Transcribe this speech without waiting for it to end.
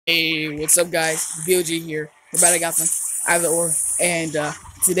Hey, what's up, guys? BOG here. We're about to got them either or, and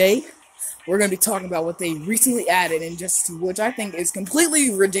today we're gonna be talking about what they recently added in Justice 2, which I think is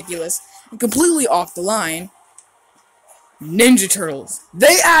completely ridiculous and completely off the line. Ninja Turtles.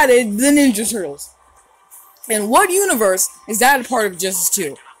 They added the Ninja Turtles. In what universe is that a part of Justice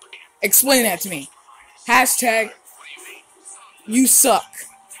 2? Explain that to me. Hashtag you suck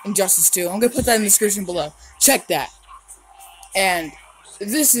in Justice 2. I'm gonna put that in the description below. Check that. And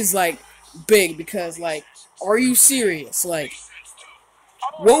this is like big because, like, are you serious? Like,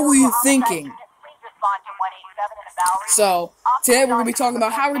 what were you thinking? So today we're gonna be talking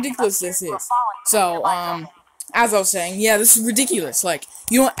about how ridiculous this is. So as I was saying, yeah, this is ridiculous. Like,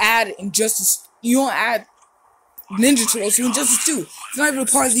 you don't add Ninja Turtles to Injustice 2. It's not even a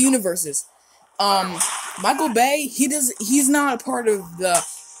part of the universes. Michael Bay, he's not a part of the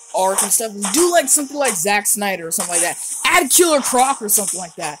arc and stuff. Do like something like Zack Snyder or something like that. Add Killer Croc or something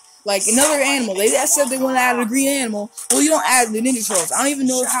like that. Like another animal. They said they want to add a green animal. Well, you don't add the Ninja Turtles. I don't even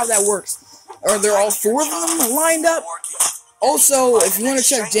know how that works. Are there all four of them lined up? Also, if you want to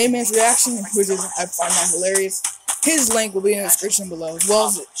check J-Man's reaction, which is, I find that hilarious, his link will be in the description below, as well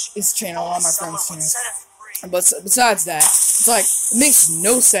as his channel, all my friends' channels. But besides that, it's like, it makes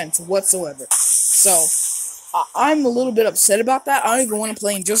no sense whatsoever. So, I'm a little bit upset about that. I don't even want to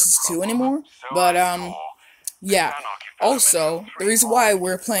play Injustice 2 anymore. But, yeah. Also, the reason why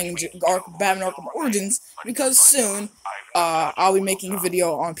we're playing Batman Arkham Origins, because soon, I'll be making a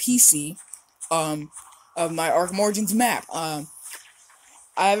video on PC, of my Arkham Origins map.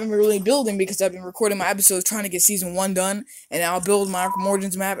 I haven't been really building because I've been recording my episodes trying to get Season 1 done, and I'll build my Arkham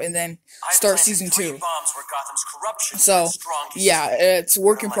Origins map and then start Season 2. So, yeah, it's a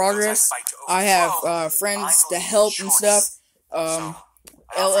work in progress. I have friends to help and stuff.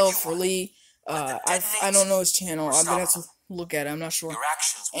 LL for Lee. I don't know his channel. I'm gonna have to look at it. I'm not sure.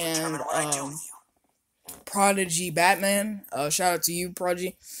 And Prodigy Batman. Shout out to you,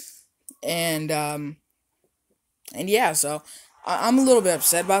 Prodigy. And yeah, so I'm a little bit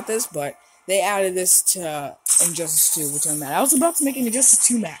upset about this, but they added this to Injustice 2, which I'm mad. I was about to make an Injustice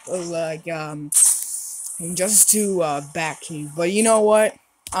 2 map, like Injustice 2 Batcave, but you know what?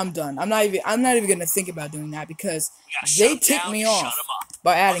 I'm done. I'm not even gonna think about doing that because they ticked me off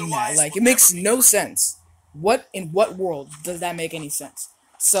by adding that. Like, it makes no sense. In what world does that make any sense?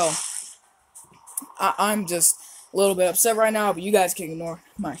 So I'm just a little bit upset right now, but you guys can ignore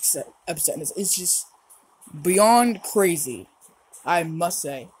my upsetness. It's just beyond crazy, I must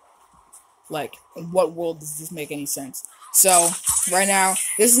say. Like, in what world does this make any sense? So, right now,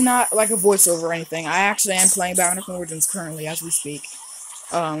 this is not like a voiceover or anything. I actually am playing Batman Arkham Origins currently as we speak.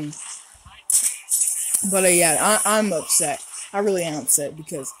 But yeah, I'm upset. I really am upset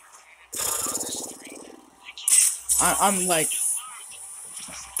because I'm like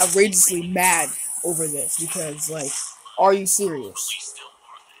outrageously mad over this because, like, are you serious?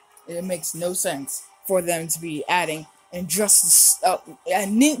 It makes no sense for them to be adding Teenage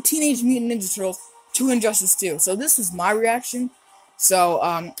Mutant Ninja Turtles to Injustice 2. So this was my reaction. So,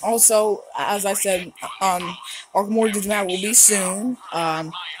 also, as I said, Arkham Origins map will be soon.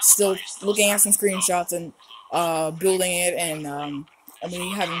 Still looking at some screenshots and, building it and,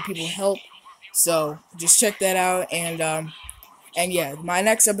 having people help. So, just check that out, and yeah, my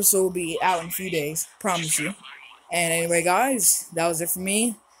next episode will be out in a few days, promise you. And anyway, guys, that was it for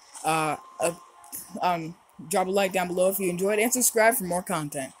me. Drop a like down below if you enjoyed, and subscribe for more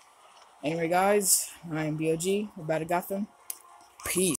content. Anyway, guys, I am BOG. We're about to Gotham. Peace.